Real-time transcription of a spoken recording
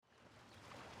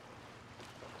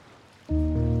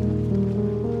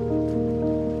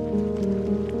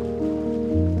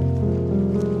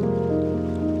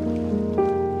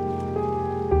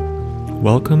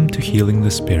Welcome to Healing the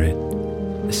Spirit,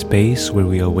 a space where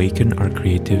we awaken our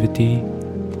creativity,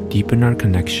 deepen our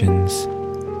connections,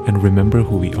 and remember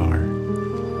who we are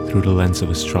through the lens of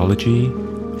astrology,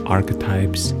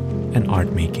 archetypes, and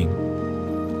art making.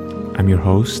 I'm your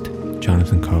host,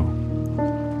 Jonathan Coe.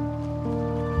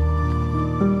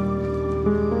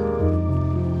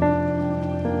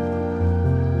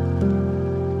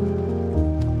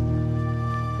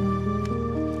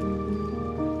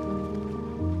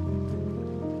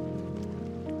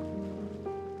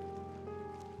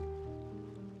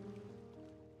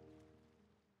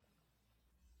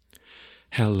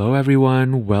 Hello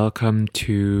everyone, welcome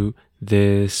to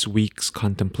this week's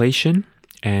contemplation.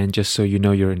 And just so you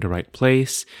know you're in the right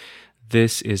place,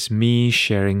 this is me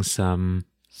sharing some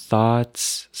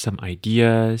thoughts, some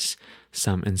ideas,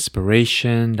 some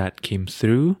inspiration that came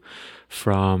through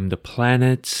from the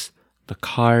planets, the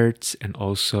cards, and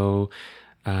also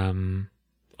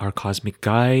our cosmic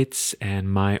guides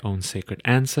and my own sacred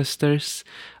ancestors.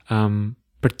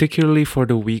 Particularly for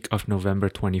the week of November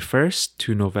 21st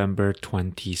to November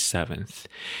 27th.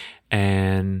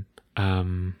 And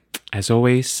as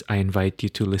always, I invite you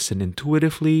to listen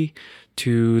intuitively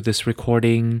to this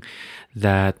recording,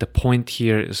 that the point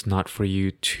here is not for you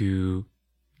to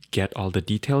get all the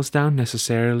details down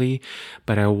necessarily,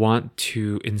 but I want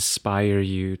to inspire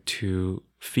you to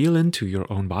feel into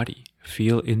your own body,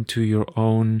 feel into your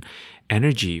own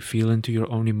energy, feel into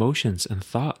your own emotions and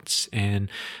thoughts, and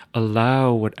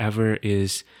allow whatever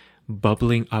is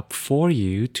bubbling up for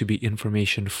you to be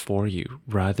information for you,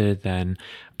 rather than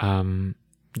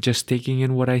just taking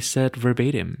in what I said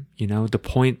verbatim. You know, the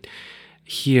point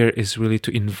here is really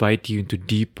to invite you into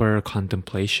deeper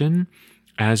contemplation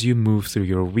as you move through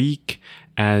your week,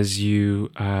 as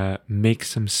you make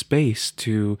some space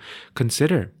to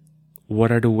consider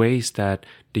what are the ways that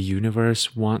the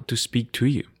universe want to speak to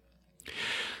you.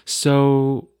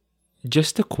 So,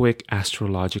 just a quick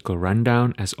astrological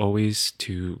rundown, as always,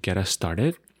 to get us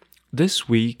started. This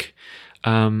week,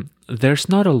 there's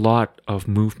not a lot of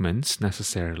movements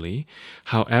necessarily.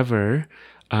 However,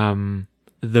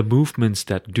 the movements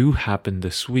that do happen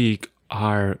this week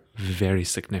are very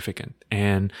significant.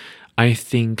 And I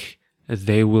think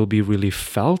they will be really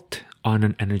felt on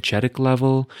an energetic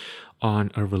level,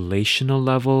 on a relational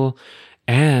level,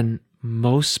 and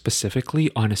most specifically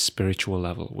on a spiritual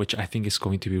level, which I think is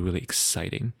going to be really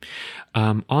exciting.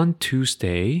 On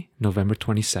Tuesday, November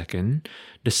 22nd,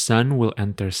 the Sun will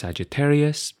enter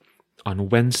Sagittarius. On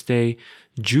Wednesday,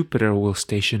 Jupiter will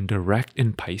station direct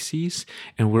in Pisces,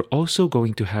 and we're also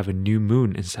going to have a new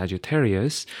moon in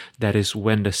Sagittarius. That is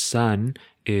when the Sun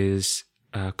is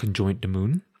conjoined the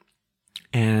moon.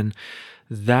 And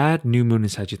that new moon in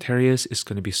Sagittarius is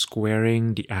going to be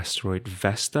squaring the asteroid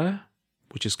Vesta,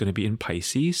 which is going to be in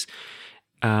Pisces.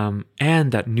 And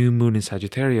that new moon in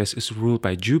Sagittarius is ruled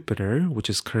by Jupiter, which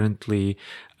is currently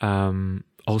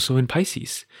also in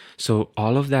Pisces. So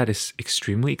all of that is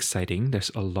extremely exciting.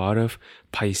 There's a lot of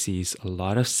Pisces, a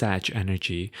lot of Sag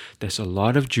energy. There's a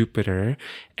lot of Jupiter.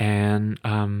 And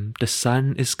the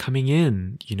Sun is coming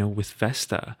in, with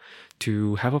Vesta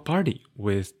to have a party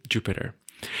with Jupiter.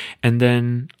 And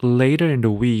then later in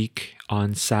the week,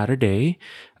 on Saturday,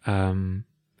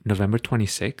 November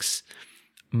 26th,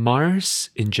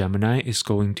 Mars in Gemini is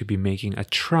going to be making a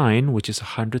trine, which is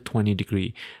a 120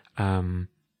 degree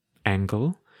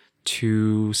angle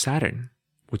to Saturn,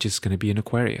 which is going to be in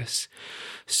Aquarius.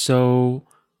 So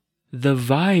the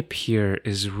vibe here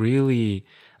is really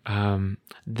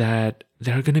that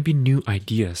there are going to be new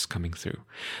ideas coming through.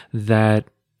 That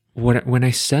when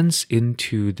I sense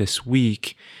into this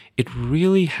week, it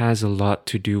really has a lot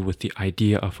to do with the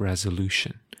idea of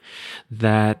resolution.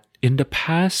 That in the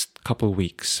past couple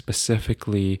weeks,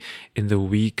 specifically in the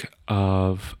week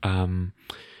of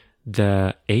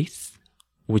the 8th,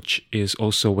 which is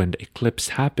also when the eclipse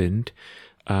happened,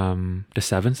 the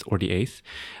 7th or the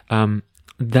 8th,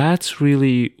 that's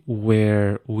really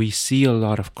where we see a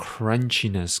lot of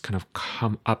crunchiness kind of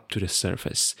come up to the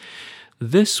surface.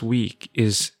 This week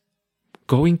is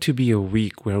going to be a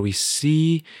week where we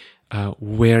see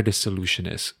where the solution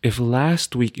is. If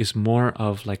last week is more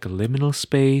of like a liminal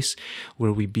space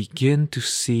where we begin to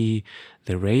see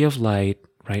the ray of light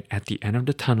right at the end of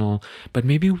the tunnel, but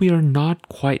maybe we are not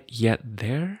quite yet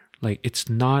there, like it's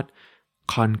not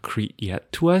concrete yet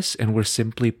to us, and we're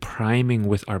simply priming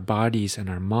with our bodies and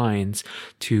our minds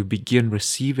to begin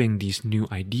receiving these new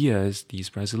ideas,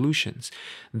 these resolutions.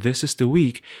 This is the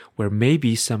week where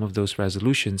maybe some of those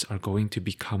resolutions are going to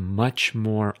become much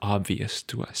more obvious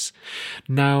to us.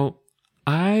 Now,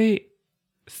 I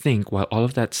think, while all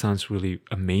of that sounds really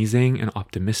amazing and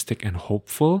optimistic and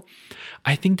hopeful,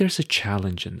 I think there's a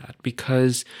challenge in that,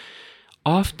 because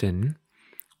often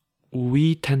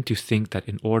we tend to think that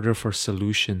in order for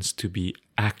solutions to be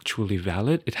actually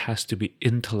valid, it has to be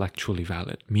intellectually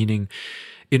valid, meaning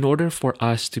in order for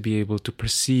us to be able to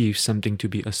perceive something to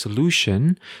be a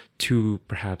solution to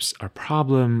perhaps our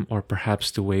problem or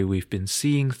perhaps the way we've been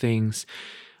seeing things,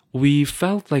 we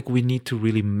felt like we need to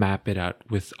really map it out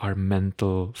with our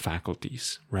mental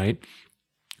faculties, right?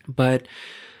 But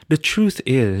the truth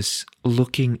is,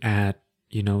 looking at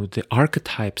the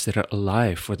archetypes that are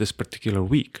alive for this particular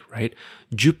week, right?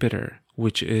 Jupiter,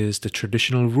 which is the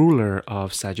traditional ruler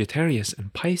of Sagittarius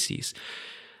and Pisces,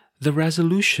 the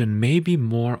resolution may be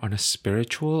more on a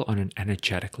spiritual, on an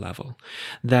energetic level.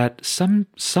 That some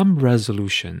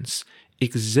resolutions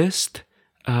exist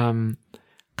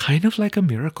kind of like a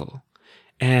miracle.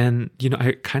 And,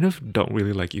 I kind of don't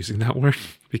really like using that word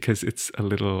because it's a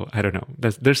little, I don't know,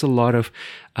 there's a lot of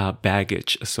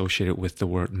baggage associated with the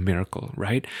word miracle,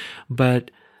 right?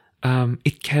 But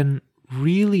it can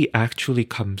really actually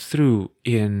come through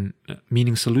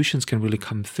meaning solutions can really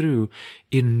come through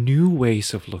in new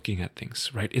ways of looking at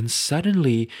things, right? In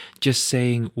suddenly just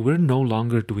saying, we're no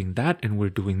longer doing that and we're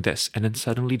doing this. And then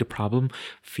suddenly the problem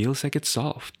feels like it's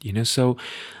solved, So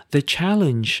the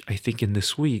challenge, I think, in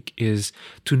this week is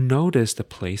to notice the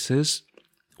places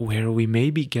where we may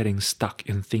be getting stuck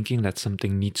in thinking that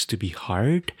something needs to be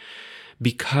hard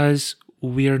because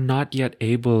we are not yet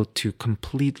able to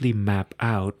completely map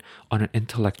out on an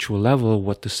intellectual level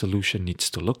what the solution needs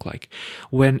to look like.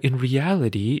 When in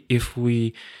reality, if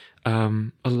we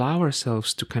allow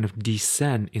ourselves to kind of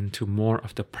descend into more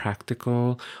of the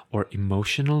practical or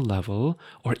emotional level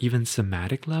or even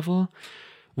somatic level,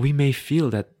 we may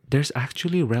feel that there's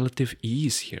actually relative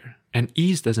ease here. And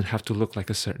ease doesn't have to look like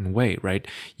a certain way, right?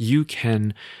 You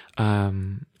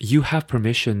have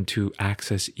permission to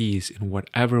access ease in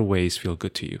whatever ways feel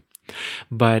good to you.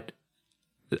 But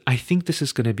I think this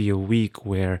is going to be a week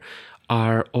where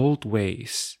our old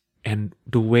ways and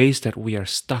the ways that we are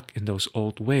stuck in those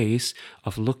old ways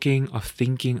of looking, of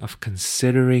thinking, of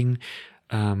considering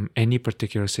any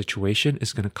particular situation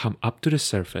is going to come up to the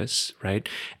surface, right?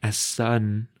 As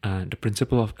sun, the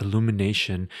principle of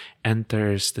illumination,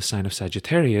 enters the sign of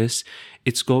Sagittarius,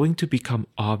 it's going to become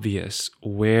obvious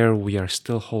where we are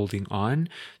still holding on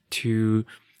to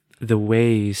the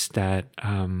ways that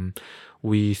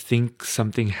we think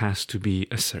something has to be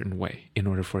a certain way in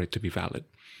order for it to be valid.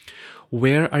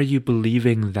 Where are you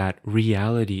believing that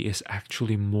reality is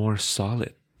actually more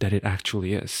solid than it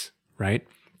actually is, right?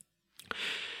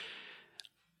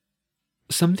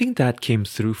 Something that came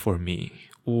through for me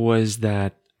was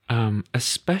that,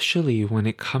 especially when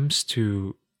it comes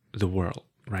to the world,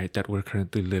 right, that we're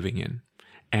currently living in,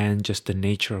 and just the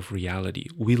nature of reality,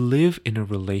 we live in a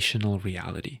relational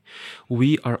reality.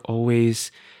 We are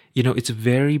always, it's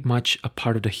very much a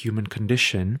part of the human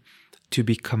condition to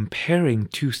be comparing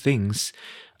two things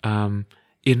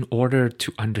in order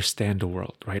to understand the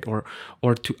world, right?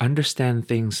 Or to understand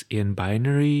things in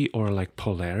binary or like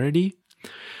polarity.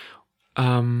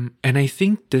 And I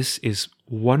think this is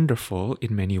wonderful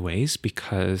in many ways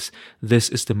because this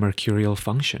is the mercurial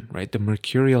function, right? The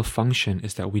mercurial function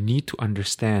is that we need to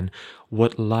understand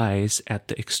what lies at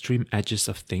the extreme edges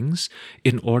of things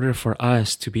in order for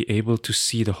us to be able to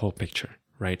see the whole picture,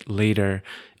 right? Later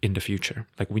in the future.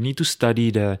 Like we need to study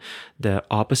the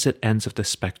opposite ends of the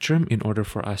spectrum in order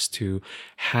for us to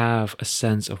have a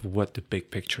sense of what the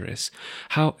big picture is.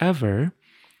 However,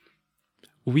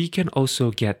 we can also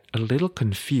get a little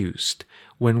confused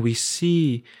when we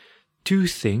see two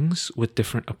things with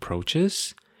different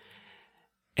approaches,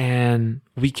 and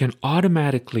we can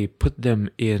automatically put them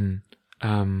in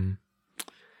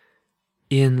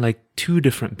like two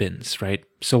different bins, right?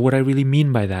 So what I really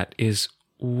mean by that is,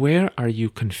 where are you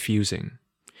confusing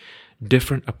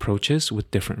different approaches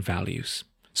with different values?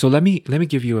 So let me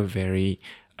give you a very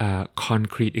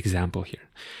concrete example here.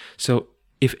 So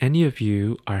if any of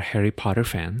you are Harry Potter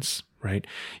fans, right,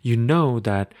 you know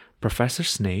that Professor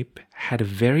Snape had a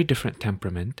very different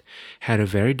temperament, had a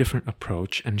very different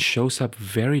approach, and shows up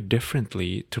very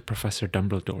differently to Professor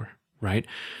Dumbledore, right?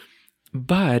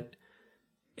 But,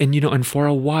 and for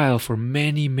a while, for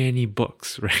many, many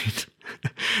books, right,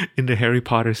 in the Harry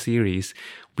Potter series,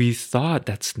 we thought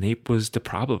that Snape was the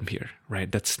problem here,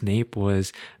 right? That Snape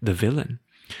was the villain.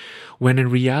 When in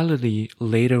reality,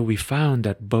 later we found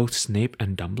that both Snape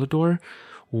and Dumbledore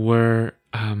were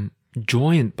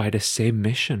joined by the same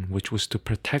mission, which was to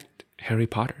protect Harry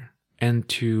Potter and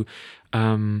to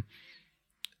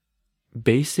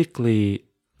basically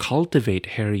cultivate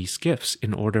Harry's gifts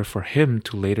in order for him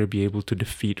to later be able to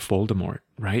defeat Voldemort,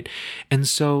 right? And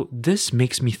so this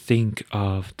makes me think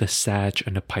of the Sag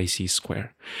and the Pisces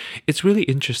square. It's really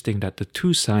interesting that the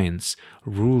two signs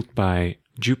ruled by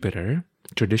Jupiter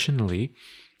traditionally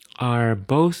are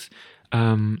both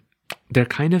they're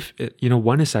kind of,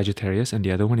 one is Sagittarius and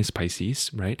the other one is Pisces,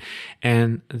 right?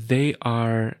 And they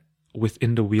are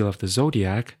within the wheel of the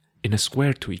zodiac in a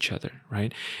square to each other,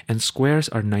 right? And squares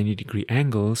are 90-degree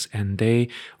angles, and they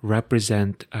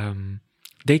represent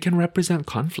they can represent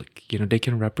conflict. They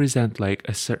can represent like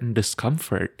a certain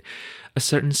discomfort, a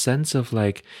certain sense of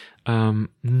like,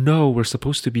 no, we're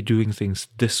supposed to be doing things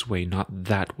this way, not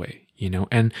that way.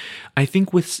 And I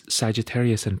think with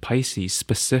Sagittarius and Pisces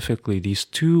specifically, these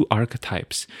two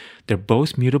archetypes, they're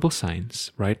both mutable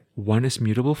signs, right? One is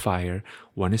mutable fire,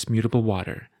 one is mutable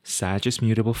water. Sag is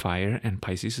mutable fire and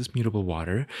Pisces is mutable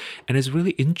water. And it's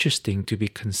really interesting to be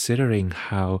considering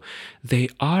how they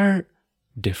are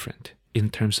different in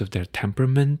terms of their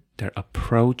temperament, their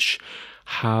approach,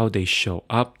 how they show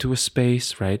up to a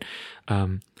space, right?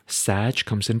 Sag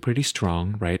comes in pretty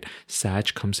strong, right?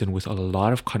 Sag comes in with a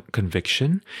lot of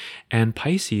conviction, and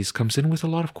Pisces comes in with a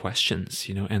lot of questions,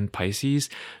 and Pisces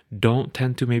don't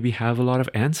tend to maybe have a lot of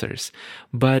answers,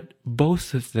 but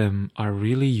both of them are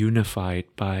really unified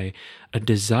by a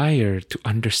desire to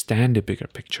understand the bigger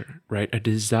picture, right? A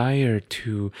desire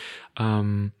to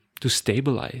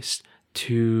stabilize,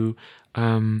 to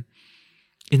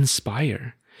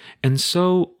inspire. And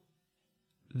so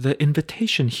the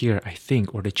invitation here, I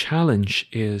think, or the challenge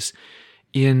is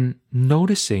in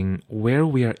noticing where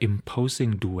we are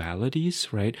imposing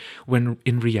dualities, right? When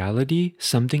in reality,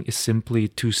 something is simply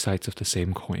two sides of the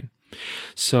same coin.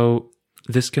 So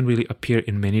this can really appear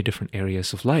in many different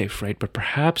areas of life, right? But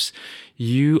perhaps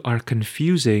you are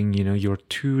confusing, your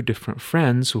two different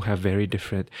friends who have very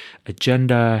different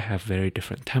agenda, have very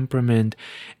different temperament,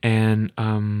 and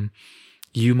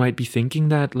you might be thinking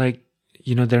that like,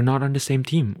 they're not on the same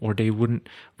team, or they wouldn't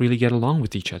really get along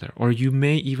with each other. Or you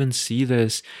may even see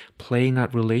this playing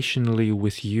out relationally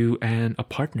with you and a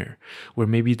partner, where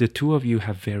maybe the two of you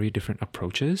have very different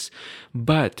approaches,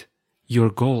 but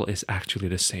your goal is actually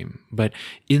the same. But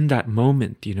in that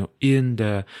moment, in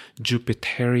the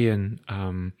Jupiterian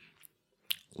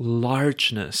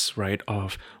largeness, right,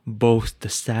 of both the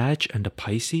Sag and the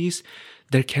Pisces,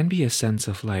 there can be a sense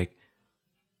of like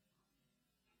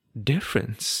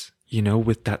difference.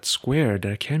 With that square,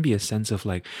 there can be a sense of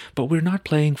like, but we're not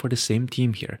playing for the same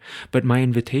team here. But my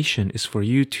invitation is for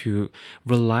you to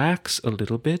relax a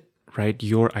little bit, right?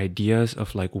 Your ideas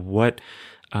of like what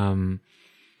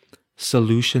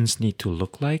solutions need to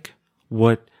look like,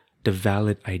 what the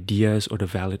valid ideas or the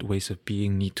valid ways of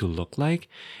being need to look like,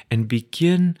 and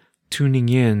begin tuning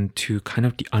in to kind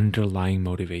of the underlying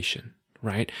motivation,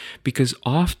 right? Because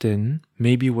often,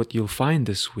 maybe what you'll find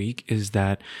this week is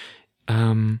that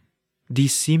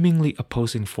these seemingly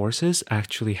opposing forces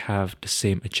actually have the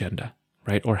same agenda,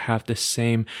 right? Or have the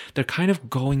same, they're kind of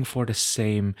going for the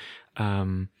same,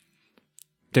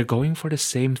 they're going for the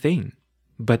same thing,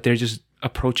 but they're just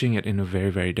approaching it in a very,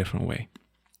 very different way.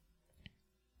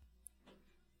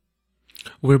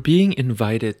 We're being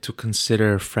invited to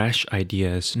consider fresh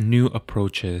ideas, new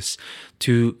approaches,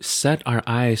 to set our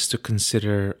eyes to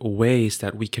consider ways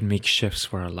that we can make shifts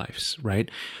for our lives,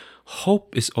 right?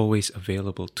 Hope is always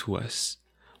available to us,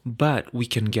 but we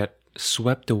can get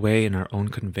swept away in our own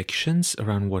convictions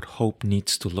around what hope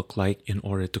needs to look like in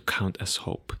order to count as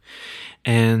hope.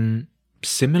 And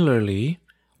similarly,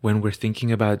 when we're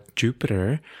thinking about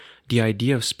Jupiter, the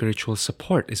idea of spiritual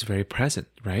support is very present,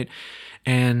 right?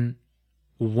 And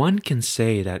one can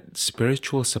say that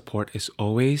spiritual support is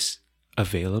always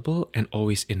available and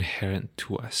always inherent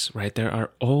to us, right? There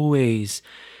are always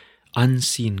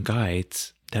unseen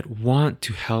guides that want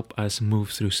to help us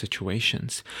move through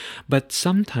situations. But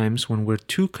sometimes when we're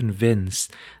too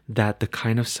convinced that the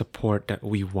kind of support that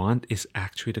we want is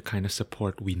actually the kind of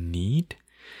support we need,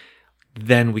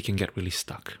 then we can get really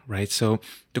stuck, right? So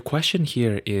the question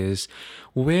here is,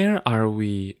 where are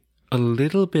we a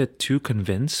little bit too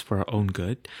convinced for our own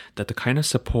good that the kind of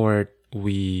support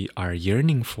we are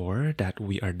yearning for, that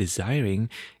we are desiring,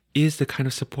 is the kind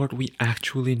of support we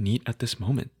actually need at this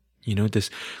moment? This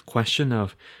question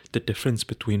of the difference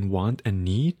between want and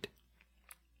need,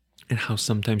 and how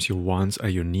sometimes your wants are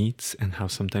your needs, and how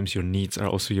sometimes your needs are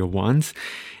also your wants,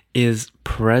 is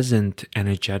present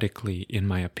energetically, in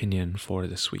my opinion, for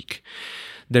this week.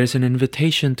 There's an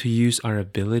invitation to use our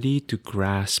ability to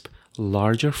grasp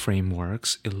larger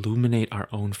frameworks, illuminate our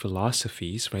own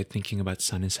philosophies, right? Thinking about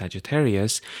Sun and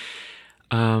Sagittarius,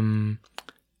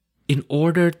 in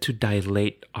order to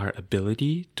dilate our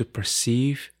ability to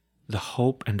perceive the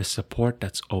hope and the support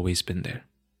that's always been there.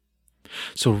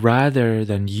 So rather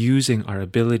than using our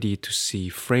ability to see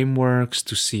frameworks,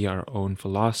 to see our own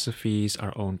philosophies,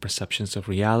 our own perceptions of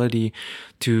reality,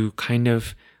 to kind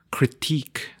of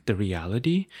critique the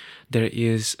reality, there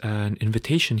is an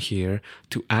invitation here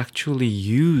to actually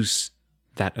use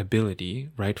that ability,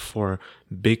 right, for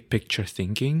big picture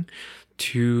thinking,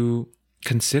 to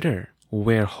consider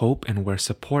where hope and where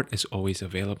support is always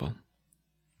available.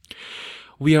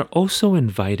 We are also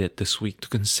invited this week to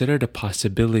consider the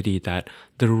possibility that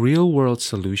the real world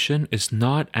solution is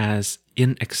not as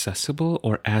inaccessible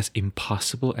or as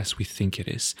impossible as we think it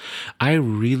is. I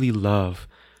really love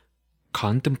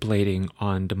contemplating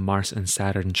on the Mars and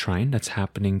Saturn trine that's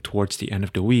happening towards the end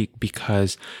of the week,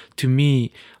 because to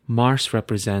me, Mars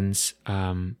represents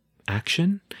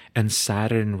action and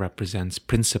Saturn represents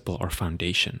principle or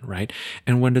foundation, right?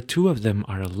 And when the two of them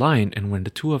are aligned, and when the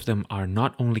two of them are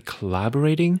not only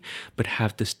collaborating but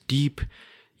have this deep,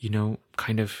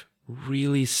 kind of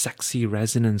really sexy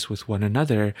resonance with one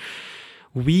another,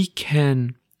 we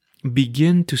can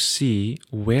begin to see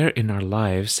where in our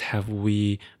lives have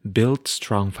we built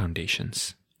strong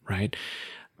foundations, right?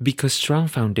 Because strong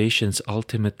foundations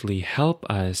ultimately help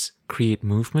us create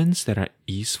movements that are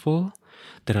easeful,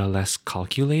 that are less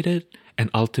calculated, and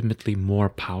ultimately more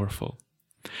powerful.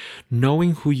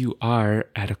 Knowing who you are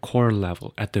at a core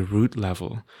level, at the root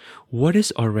level, what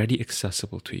is already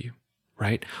accessible to you,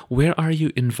 right? Where are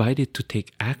you invited to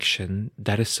take action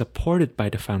that is supported by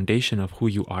the foundation of who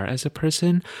you are as a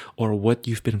person, or what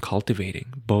you've been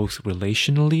cultivating, both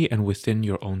relationally and within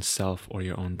your own self or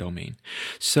your own domain?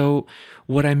 So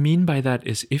what I mean by that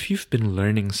is, if you've been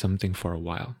learning something for a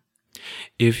while,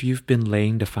 if you've been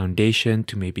laying the foundation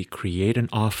to maybe create an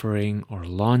offering or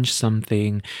launch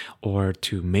something, or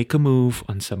to make a move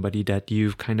on somebody that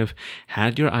you've kind of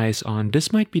had your eyes on,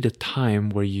 this might be the time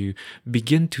where you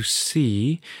begin to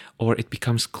see, or it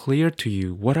becomes clear to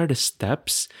you, what are the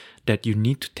steps that you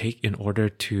need to take in order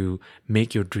to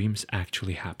make your dreams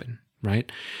actually happen,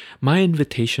 right? My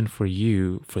invitation for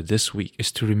you for this week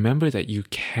is to remember that you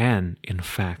can, in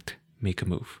fact, make a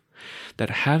move. That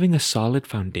having a solid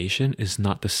foundation is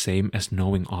not the same as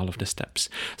knowing all of the steps.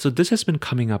 So this has been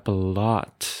coming up a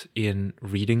lot in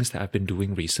readings that I've been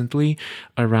doing recently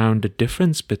around the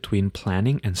difference between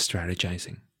planning and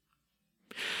strategizing.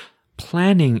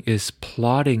 Planning is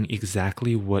plotting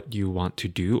exactly what you want to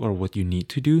do or what you need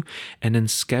to do, and then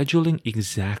scheduling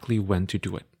exactly when to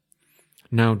do it.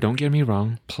 Now, don't get me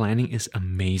wrong, planning is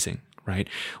amazing, right?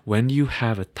 When you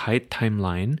have a tight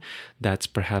timeline that's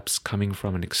perhaps coming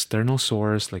from an external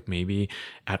source, like maybe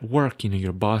at work,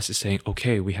 your boss is saying,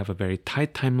 okay, we have a very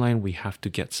tight timeline, we have to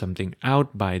get something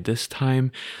out by this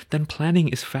time, then planning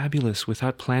is fabulous.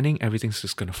 Without planning, everything's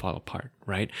just going to fall apart,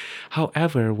 right?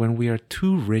 However, when we are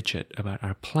too rigid about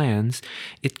our plans,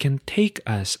 it can take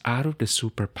us out of the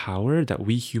superpower that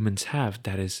we humans have,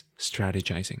 that is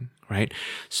strategizing, right?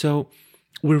 So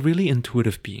we're really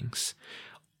intuitive beings.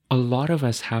 A lot of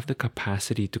us have the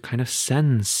capacity to kind of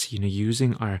sense,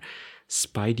 using our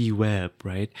spidey web,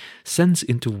 right? Sense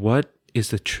into what is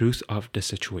the truth of the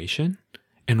situation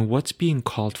and what's being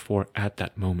called for at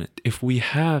that moment. If we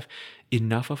have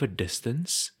enough of a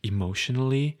distance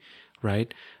emotionally,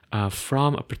 right,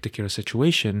 from a particular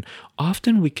situation,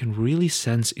 often we can really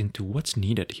sense into what's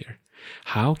needed here.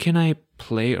 How can I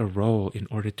play a role in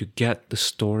order to get the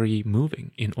story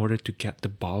moving, in order to get the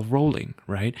ball rolling,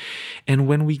 right? And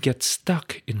when we get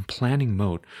stuck in planning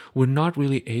mode, we're not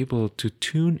really able to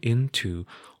tune into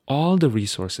all the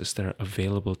resources that are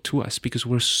available to us, because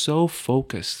we're so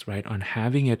focused, right, on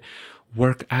having it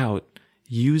work out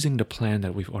using the plan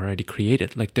that we've already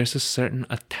created. Like, there's a certain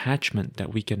attachment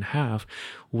that we can have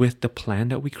with the plan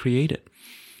that we created.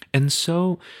 And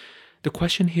so the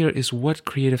question here is, what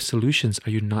creative solutions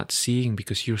are you not seeing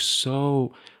because you're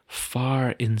so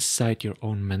far inside your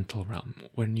own mental realm,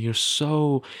 when you're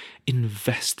so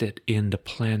invested in the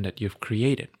plan that you've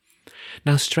created?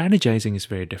 Now, strategizing is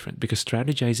very different, because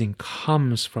strategizing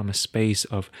comes from a space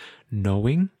of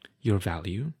knowing your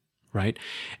value, right?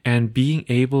 And being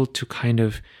able to kind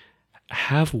of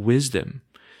have wisdom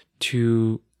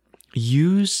to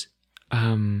use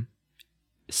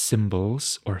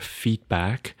symbols or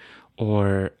feedback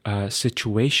or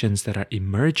situations that are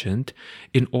emergent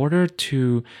in order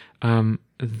to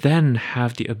then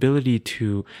have the ability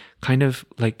to kind of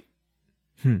like,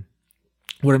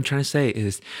 what I'm trying to say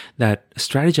is that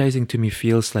strategizing to me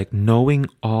feels like knowing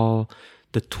all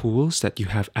the tools that you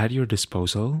have at your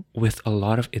disposal with a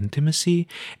lot of intimacy,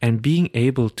 and being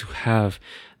able to have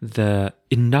the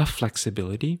enough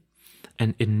flexibility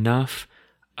and enough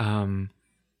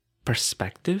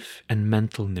perspective and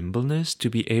mental nimbleness to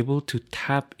be able to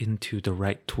tap into the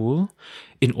right tool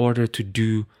in order to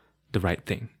do the right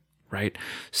thing, right?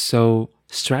 So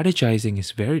strategizing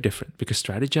is very different, because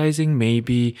strategizing may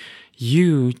be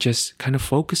you just kind of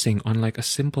focusing on like a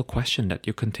simple question that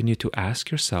you continue to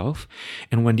ask yourself.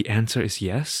 And when the answer is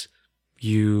yes,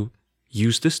 you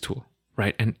use this tool,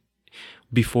 right? And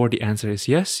before the answer is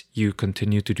yes, you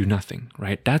continue to do nothing,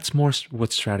 right? That's more what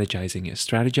strategizing is.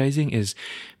 Strategizing is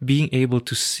being able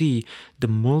to see the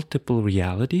multiple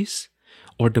realities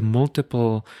or the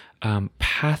multiple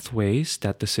pathways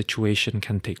that the situation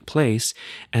can take place,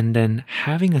 and then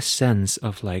having a sense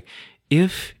of like,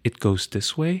 if it goes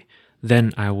this way,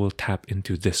 then I will tap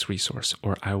into this resource,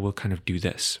 or I will kind of do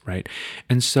this, right?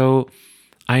 And so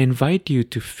I invite you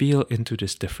to feel into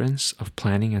this difference of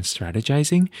planning and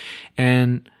strategizing,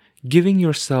 and giving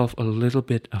yourself a little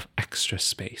bit of extra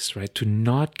space, right? To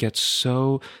not get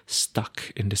so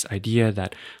stuck in this idea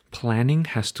that planning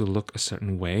has to look a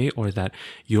certain way, or that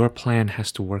your plan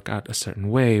has to work out a certain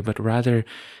way, but rather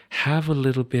have a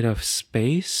little bit of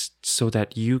space so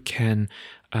that you can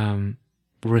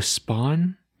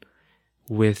respond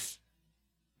with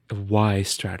a wise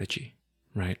strategy,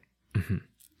 right?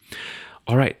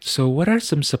 All right, so what are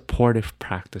some supportive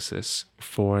practices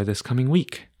for this coming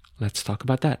week? Let's talk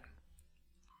about that.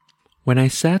 When I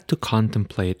sat to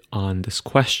contemplate on this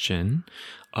question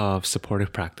of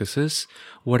supportive practices,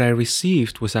 what I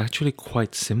received was actually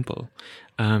quite simple.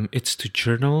 It's to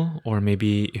journal, or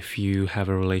maybe if you have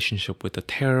a relationship with the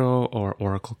tarot or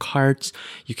oracle cards,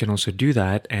 you can also do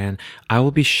that. And I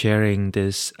will be sharing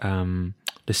this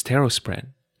tarot spread,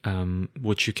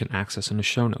 which you can access in the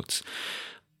show notes.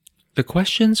 The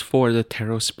questions for the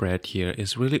tarot spread here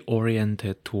is really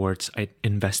oriented towards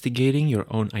investigating your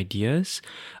own ideas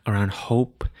around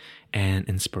hope and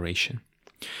inspiration.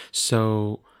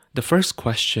 So the first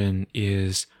question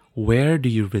is, where do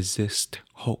you resist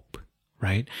hope,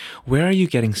 right? Where are you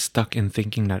getting stuck in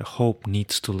thinking that hope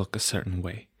needs to look a certain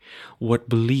way? What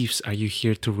beliefs are you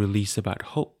here to release about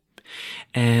hope?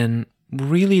 And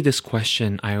really, this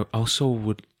question, I also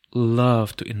would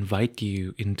love to invite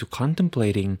you into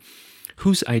contemplating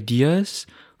whose ideas,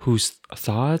 whose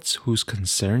thoughts, whose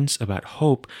concerns about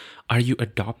hope are you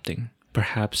adopting,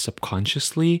 perhaps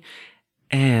subconsciously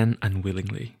and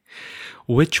unwillingly.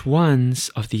 Which ones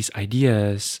of these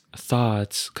ideas,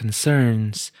 thoughts,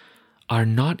 concerns are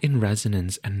not in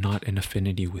resonance and not in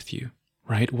affinity with you,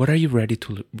 right? What are you ready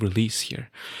to release here?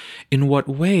 In what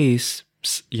ways,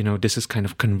 this is kind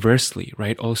of conversely,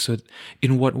 right? Also,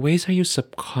 in what ways are you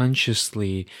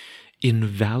subconsciously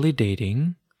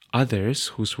invalidating others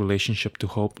whose relationship to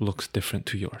hope looks different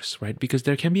to yours, right? Because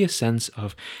there can be a sense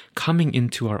of coming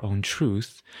into our own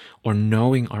truth, or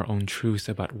knowing our own truth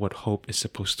about what hope is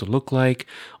supposed to look like,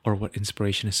 or what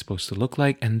inspiration is supposed to look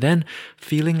like, and then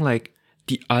feeling like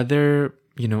the other,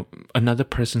 another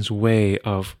person's way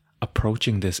of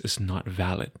approaching this is not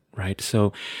valid, right?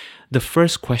 So the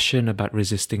first question about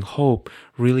resisting hope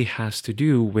really has to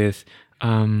do with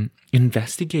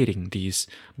investigating these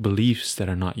beliefs that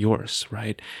are not yours,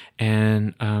 right?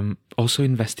 And also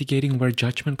investigating where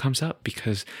judgment comes up,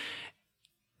 because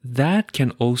that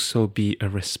can also be a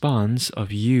response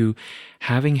of you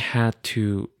having had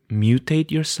to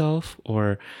mutate yourself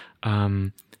or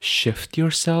shift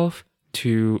yourself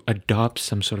to adopt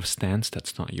some sort of stance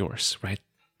that's not yours, right?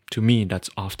 To me, that's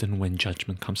often when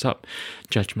judgment comes up.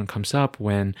 Judgment comes up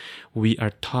when we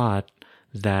are taught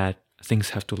that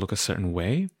things have to look a certain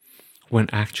way, when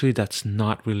actually that's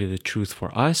not really the truth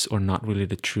for us, or not really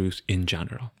the truth in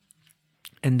general.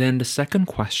 And then the second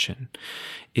question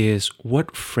is,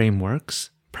 what frameworks,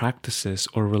 practices,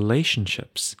 or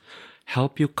relationships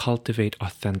help you cultivate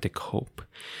authentic hope?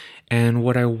 And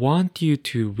what I want you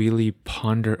to really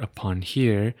ponder upon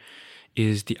here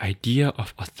is the idea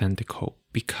of authentic hope,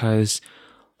 because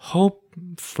hope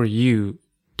for you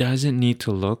doesn't need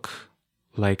to look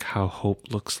like how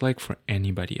hope looks like for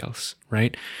anybody else,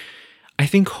 right? I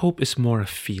think hope is more a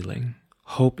feeling.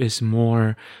 Hope is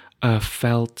more a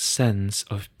felt sense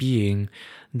of being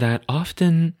that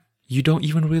often you don't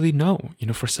even really know.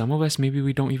 For some of us, maybe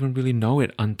we don't even really know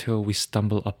it until we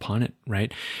stumble upon it,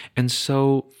 right? And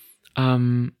so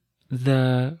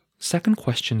the second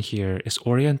question here is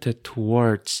oriented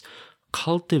towards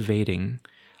cultivating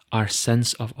our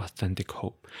sense of authentic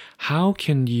hope. How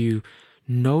can you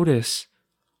notice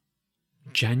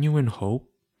genuine hope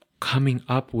coming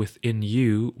up within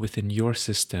you, within your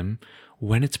system,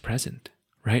 when it's present,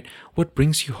 right? What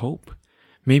brings you hope?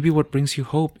 Maybe what brings you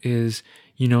hope is,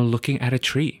 looking at a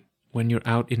tree when you're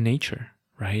out in nature,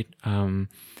 right?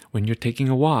 When you're taking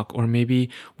a walk, or maybe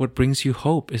what brings you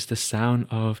hope is the sound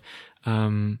of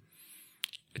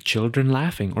children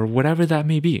laughing, or whatever that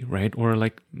may be, right? Or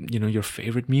like, your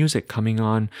favorite music coming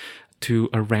on to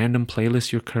a random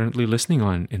playlist you're currently listening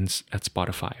on at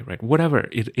Spotify, right? Whatever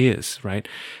it is, right?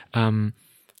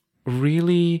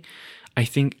 Really, I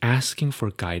think asking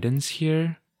for guidance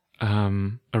here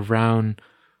around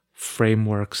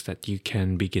frameworks that you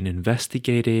can begin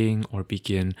investigating or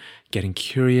begin getting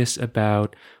curious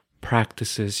about,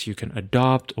 practices you can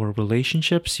adopt, or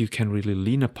relationships you can really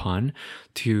lean upon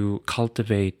to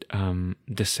cultivate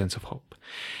this sense of hope.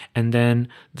 And then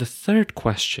the third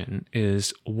question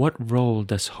is, what role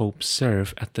does hope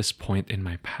serve at this point in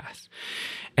my path?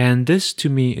 And this to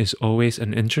me is always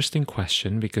an interesting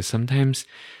question, because sometimes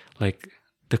like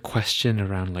the question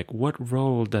around like what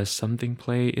role does something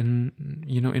play in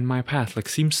my path like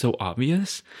seems so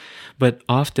obvious, but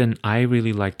often I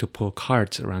really like to pull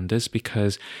cards around this,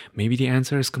 because maybe the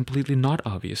answer is completely not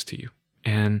obvious to you,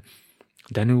 and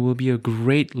then it will be a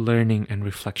great learning and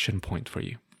reflection point for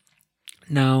you.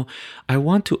 Now, I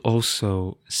want to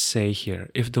also say here,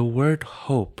 if the word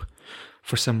hope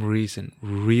for some reason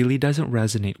really doesn't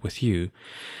resonate with you,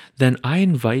 then I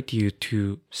invite you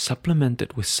to supplement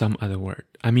it with some other word.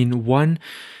 I mean, one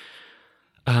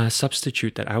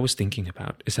substitute that I was thinking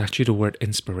about is actually the word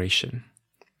inspiration.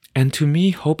 And to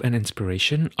me, hope and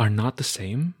inspiration are not the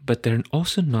same, but they're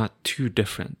also not too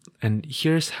different. And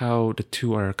here's how the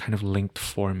two are kind of linked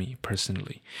for me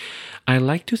personally. I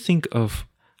like to think of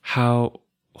how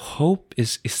hope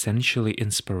is essentially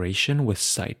inspiration with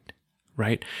sight,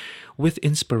 right? With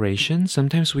inspiration,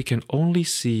 sometimes we can only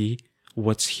see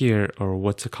what's here or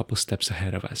what's a couple steps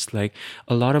ahead of us. Like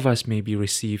a lot of us maybe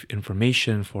receive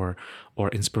information or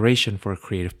inspiration for a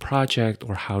creative project,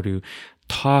 or how to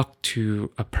talk to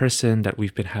a person that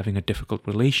we've been having a difficult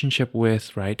relationship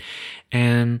with, right?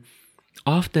 And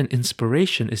often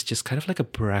inspiration is just kind of like a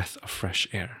breath of fresh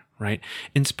air, right?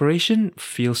 Inspiration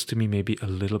feels to me maybe a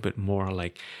little bit more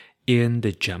like in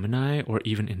the Gemini or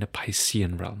even in the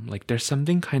Piscean realm. Like there's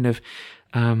something kind of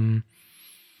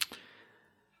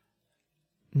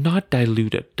not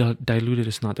diluted. Diluted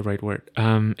is not the right word.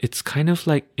 It's kind of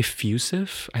like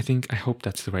effusive. I hope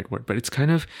that's the right word, but it's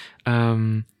kind of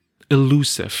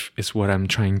elusive is what I'm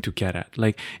trying to get at.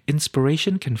 Like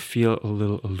inspiration can feel a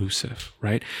little elusive,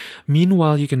 right?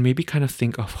 Meanwhile, you can maybe kind of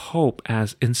think of hope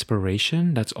as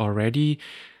inspiration that's already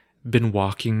been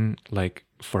walking like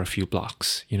for a few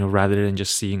blocks, rather than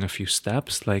just seeing a few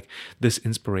steps. Like this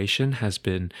inspiration has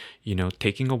been,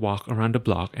 taking a walk around the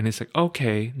block, and it's like,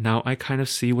 okay, now I kind of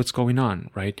see what's going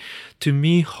on, right? To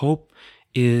me, hope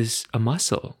is a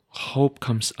muscle. Hope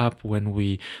comes up when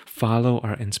we follow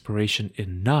our inspiration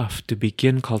enough to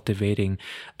begin cultivating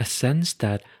a sense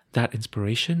that that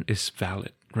inspiration is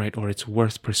valid, right? Or it's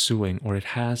worth pursuing, or it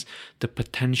has the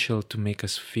potential to make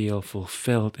us feel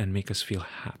fulfilled and make us feel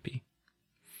happy.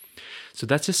 So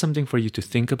that's just something for you to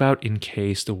think about in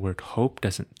case the word hope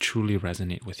doesn't truly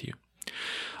resonate with you.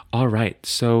 All right.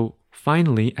 So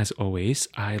finally, as always,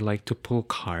 I like to pull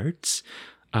cards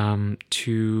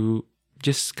to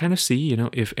just kind of see,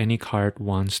 if any card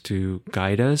wants to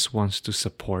guide us, wants to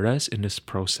support us in this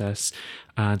process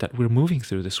that we're moving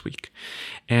through this week.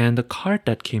 And the card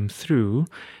that came through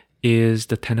is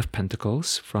the Ten of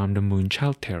Pentacles from the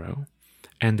Moonchild Tarot,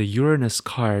 and the Uranus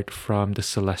card from the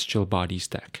Celestial Bodies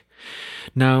deck.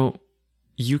 Now,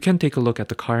 you can take a look at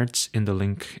the cards in the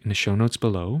link in the show notes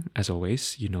below, as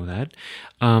always, you know that.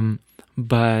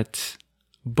 But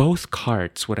both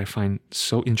cards, what I find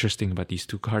so interesting about these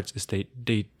two cards is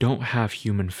they don't have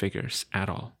human figures at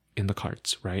all in the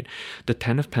cards, right? The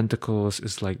Ten of Pentacles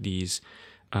is like these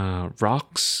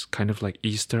rocks, kind of like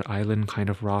Easter Island kind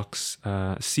of rocks,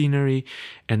 scenery.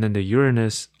 And then the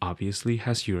Uranus obviously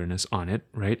has Uranus on it,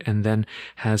 right? And then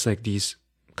has like these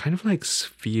kind of like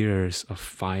spheres of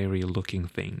fiery looking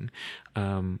thing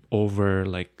over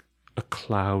like a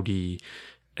cloudy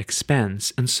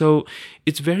expanse. And so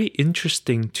it's very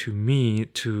interesting to me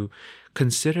to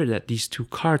consider that these two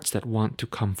cards that want to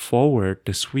come forward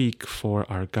this week for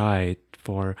our guide,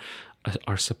 for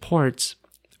our supports,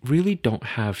 really don't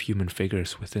have human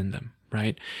figures within them,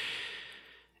 right?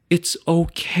 It's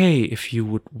okay if you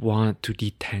would want to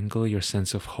detangle your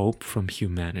sense of hope from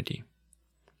humanity.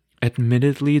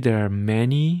 Admittedly, there are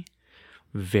many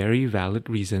very valid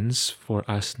reasons for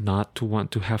us not to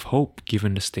want to have hope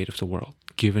given the state of the world,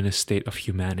 given the state of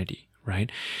humanity,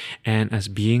 right? And as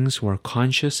beings who are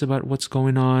conscious about what's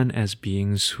going on, as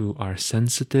beings who are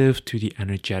sensitive to the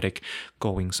energetic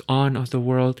goings on of the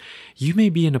world, you may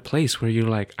be in a place where you're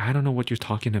like, I don't know what you're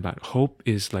talking about. Hope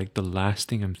is like the last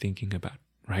thing I'm thinking about,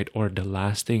 right? Or the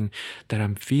last thing that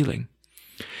I'm feeling.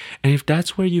 And if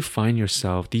that's where you find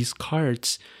yourself, these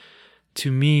cards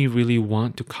to me really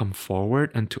want to come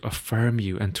forward and to affirm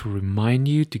you and to remind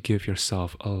you to give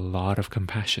yourself a lot of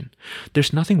compassion.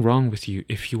 There's nothing wrong with you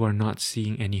if you are not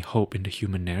seeing any hope in the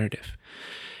human narrative.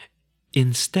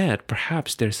 Instead,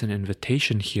 perhaps there's an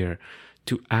invitation here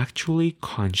to actually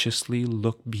consciously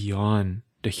look beyond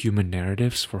the human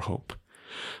narratives for hope.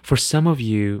 For some of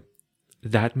you,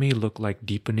 that may look like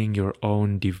deepening your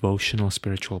own devotional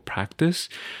spiritual practice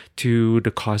to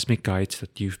the cosmic guides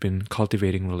that you've been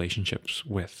cultivating relationships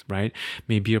with, right?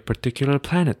 Maybe a particular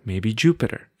planet, maybe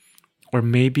Jupiter, or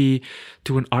maybe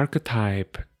to an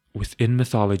archetype within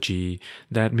mythology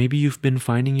that maybe you've been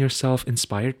finding yourself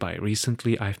inspired by.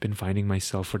 Recently, I've been finding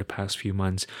myself for the past few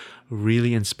months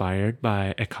really inspired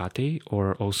by Hecate,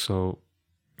 or also,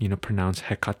 pronounced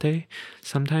Hecate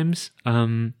sometimes.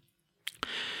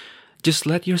 Just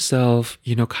let yourself,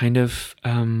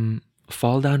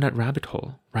 fall down that rabbit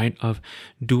hole, right? Of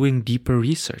doing deeper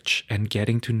research and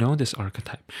getting to know this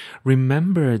archetype.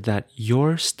 Remember that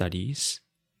your studies,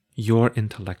 your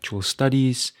intellectual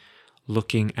studies,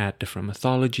 looking at different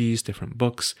mythologies, different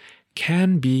books,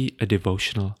 can be a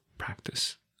devotional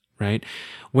practice, right?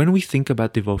 When we think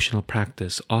about devotional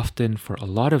practice, often for a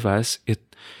lot of us,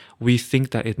 we think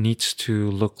that it needs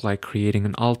to look like creating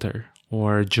an altar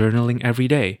or journaling every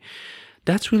day.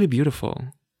 That's really beautiful.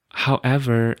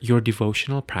 However, your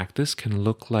devotional practice can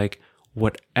look like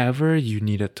whatever you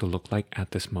need it to look like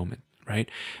at this moment, right?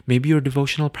 Maybe your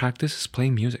devotional practice is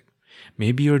playing music.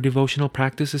 Maybe your devotional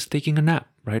practice is taking a nap,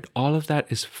 right? All of that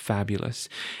is fabulous.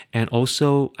 And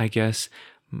also, I guess,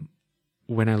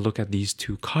 when I look at these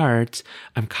two cards,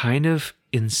 I'm kind of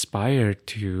inspired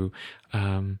to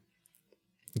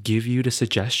give you the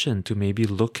suggestion to maybe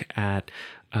look at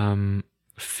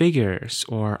figures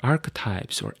or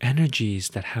archetypes or energies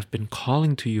that have been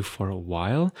calling to you for a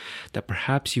while that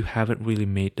perhaps you haven't really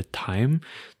made the time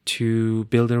to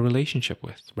build a relationship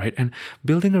with, right? And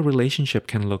building a relationship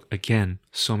can look, again,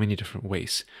 so many different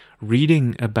ways.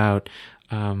 Reading about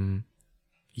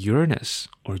Uranus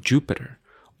or Jupiter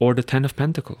or the Ten of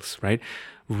Pentacles, right?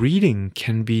 Reading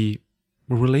can be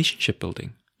relationship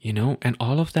building, and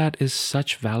all of that is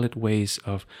such valid ways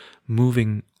of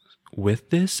moving with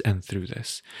this and through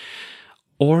this.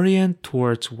 Orient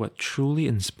towards what truly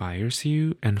inspires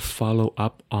you and follow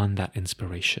up on that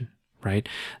inspiration, right?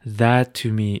 That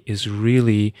to me is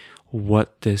really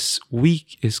what this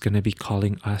week is going to be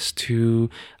calling us to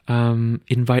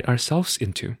invite ourselves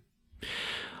into.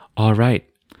 All right.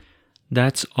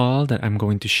 That's all that I'm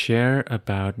going to share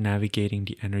about navigating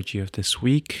the energy of this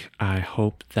week. I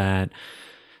hope that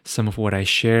some of what I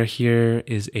share here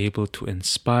is able to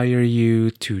inspire you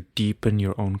to deepen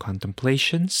your own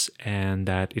contemplations, and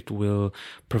that it will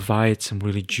provide some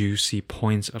really juicy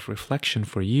points of reflection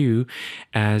for you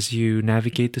as you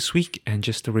navigate this week. And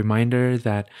just a reminder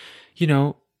that,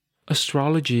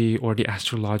 astrology or the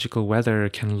astrological weather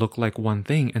can look like one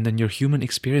thing, and then your human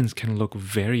experience can look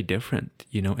very different,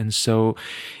 And so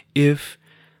if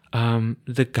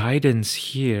the guidance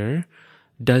here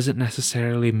doesn't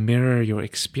necessarily mirror your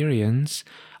experience,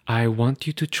 I want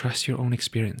you to trust your own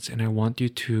experience, and I want you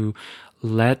to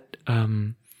let,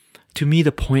 to me,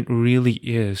 the point really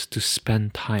is to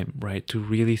spend time, right? To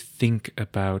really think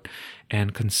about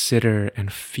and consider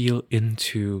and feel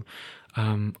into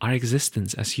our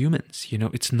existence as humans.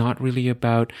 It's not really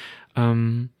about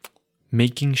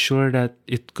making sure that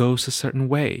it goes a certain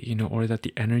way, or that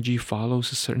the energy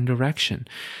follows a certain direction.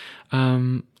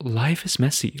 Life is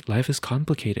messy, life is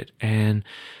complicated, and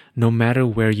no matter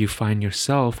where you find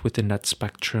yourself within that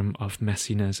spectrum of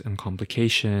messiness and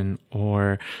complication,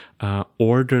 or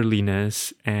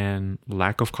orderliness and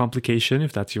lack of complication,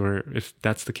 if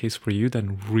that's the case for you,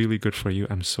 then really good for you.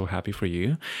 I'm so happy for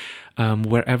you.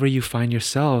 Wherever you find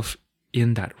yourself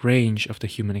in that range of the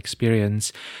human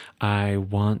experience, I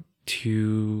want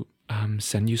to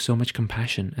send you so much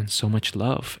compassion and so much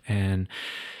love. And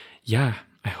yeah,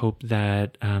 I hope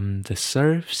that this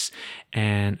serves.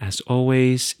 And as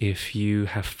always, if you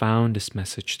have found this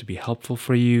message to be helpful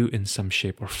for you in some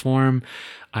shape or form,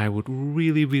 I would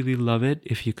really, really love it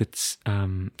if you could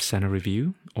send a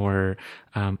review or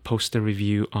post a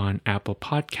review on Apple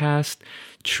Podcast.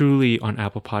 Truly, on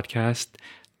Apple Podcast,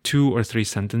 2 or 3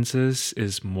 sentences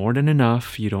is more than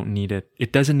enough. You don't need it.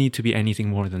 It doesn't need to be anything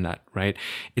more than that, right?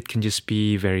 It can just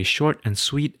be very short and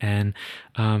sweet, and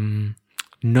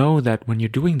know that when you're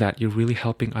doing that, you're really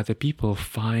helping other people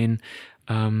find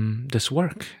this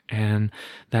work, and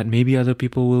that maybe other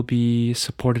people will be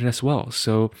supported as well.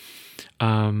 So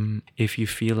if you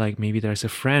feel like maybe there's a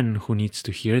friend who needs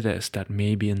to hear this, that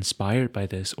may be inspired by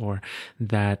this, or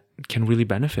that can really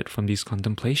benefit from these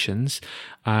contemplations,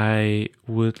 I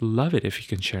would love it if you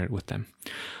can share it with them.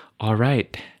 All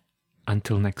right.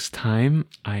 Until next time,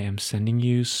 I am sending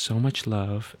you so much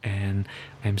love, and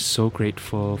I'm so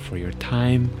grateful for your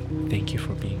time. Thank you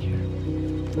for being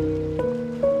here.